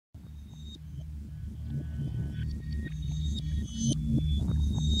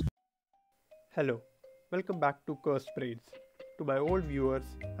Hello, welcome back to Cursed Brains. To my old viewers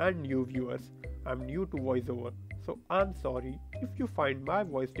and new viewers, I'm new to voiceover, so I'm sorry if you find my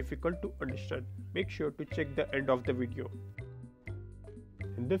voice difficult to understand. Make sure to check the end of the video.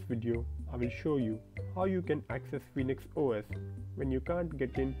 In this video, I will show you how you can access Phoenix OS when you can't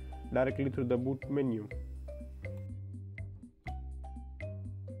get in directly through the boot menu.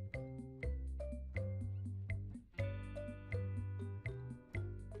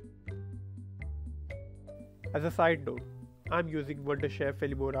 As a side note, I'm using Wondershare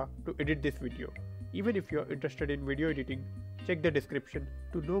Filmora to edit this video. Even if you're interested in video editing, check the description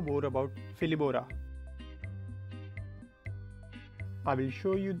to know more about Filmora. I will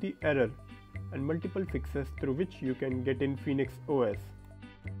show you the error and multiple fixes through which you can get in Phoenix OS.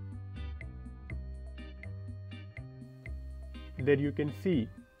 There you can see,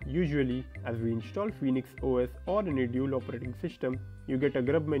 usually as we install Phoenix OS or any dual operating system, you get a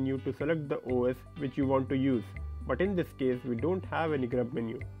grub menu to select the OS which you want to use. But in this case, we don't have any grub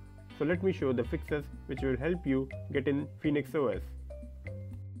menu. So let me show the fixes which will help you get in Phoenix OS.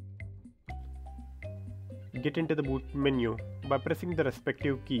 Get into the boot menu by pressing the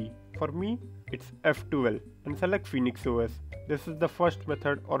respective key. For me, it's F12 and select Phoenix OS. This is the first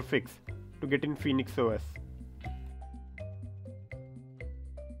method or fix to get in Phoenix OS.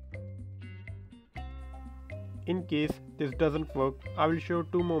 In case this doesn't work, I will show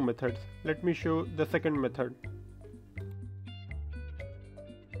two more methods. Let me show the second method.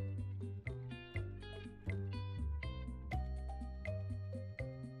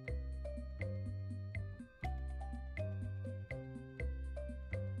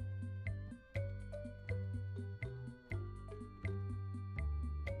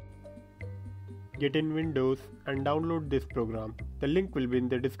 Get in Windows and download this program. The link will be in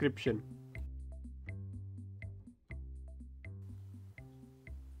the description.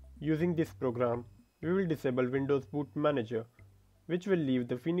 Using this program, we will disable Windows Boot Manager, which will leave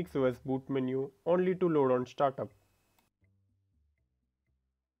the Phoenix OS boot menu only to load on startup.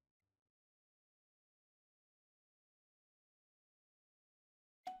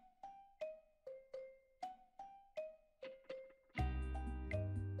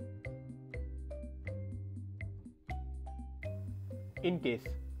 In case,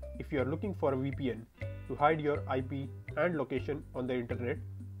 if you are looking for a VPN to hide your IP and location on the internet,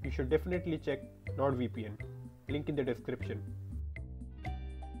 you should definitely check NordVPN, link in the description.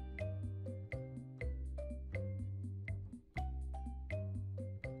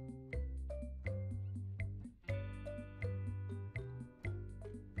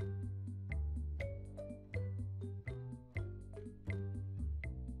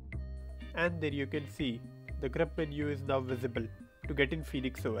 And there you can see, the grub menu is now visible to get in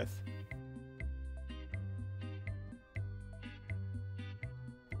Phoenix OS.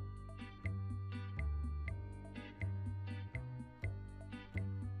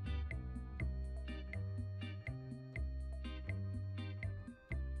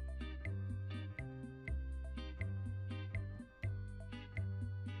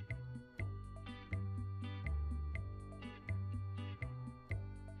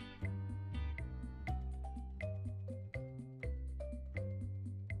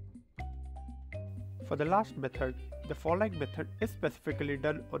 For the last method, the following method is specifically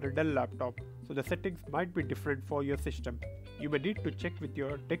done on a Dell laptop, so the settings might be different for your system. You may need to check with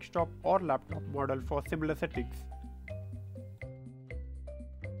your desktop or laptop model for similar settings.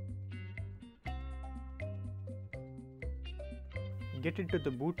 Get into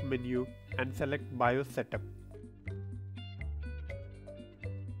the boot menu and select BIOS setup.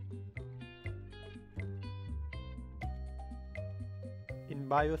 In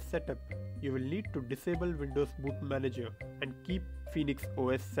BIOS setup, you will need to disable Windows Boot Manager and keep Phoenix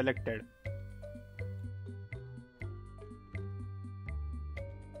OS selected.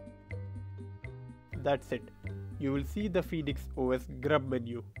 That's it. You will see the Phoenix OS grub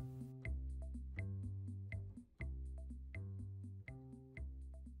menu.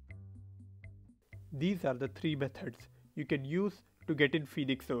 These are the three methods you can use to get in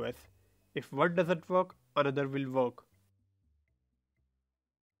Phoenix OS. If one doesn't work, another will work.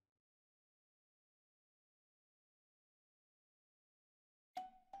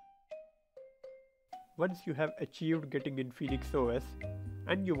 Once you have achieved getting in Phoenix OS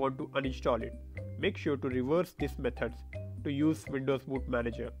and you want to uninstall it, make sure to reverse these methods to use Windows Boot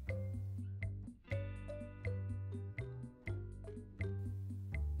Manager.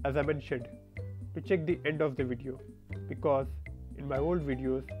 As I mentioned, to check the end of the video, because in my old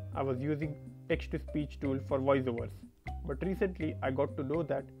videos I was using text-to-speech tool for voiceovers, but recently I got to know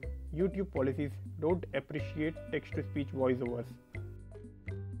that YouTube policies don't appreciate text-to-speech voiceovers.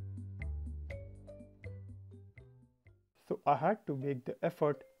 so I had to make the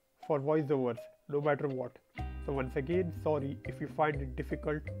effort for voiceovers no matter what. So once again, sorry if you find it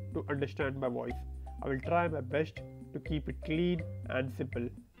difficult to understand my voice. I will try my best to keep it clean and simple.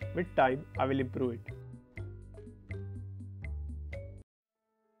 With time, I will improve it.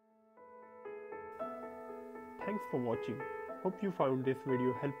 Thanks for watching. Hope you found this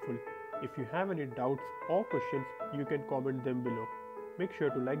video helpful. If you have any doubts or questions, you can comment them below. Make sure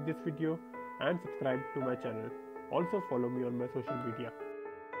to like this video and subscribe to my channel. Also follow me on my social media.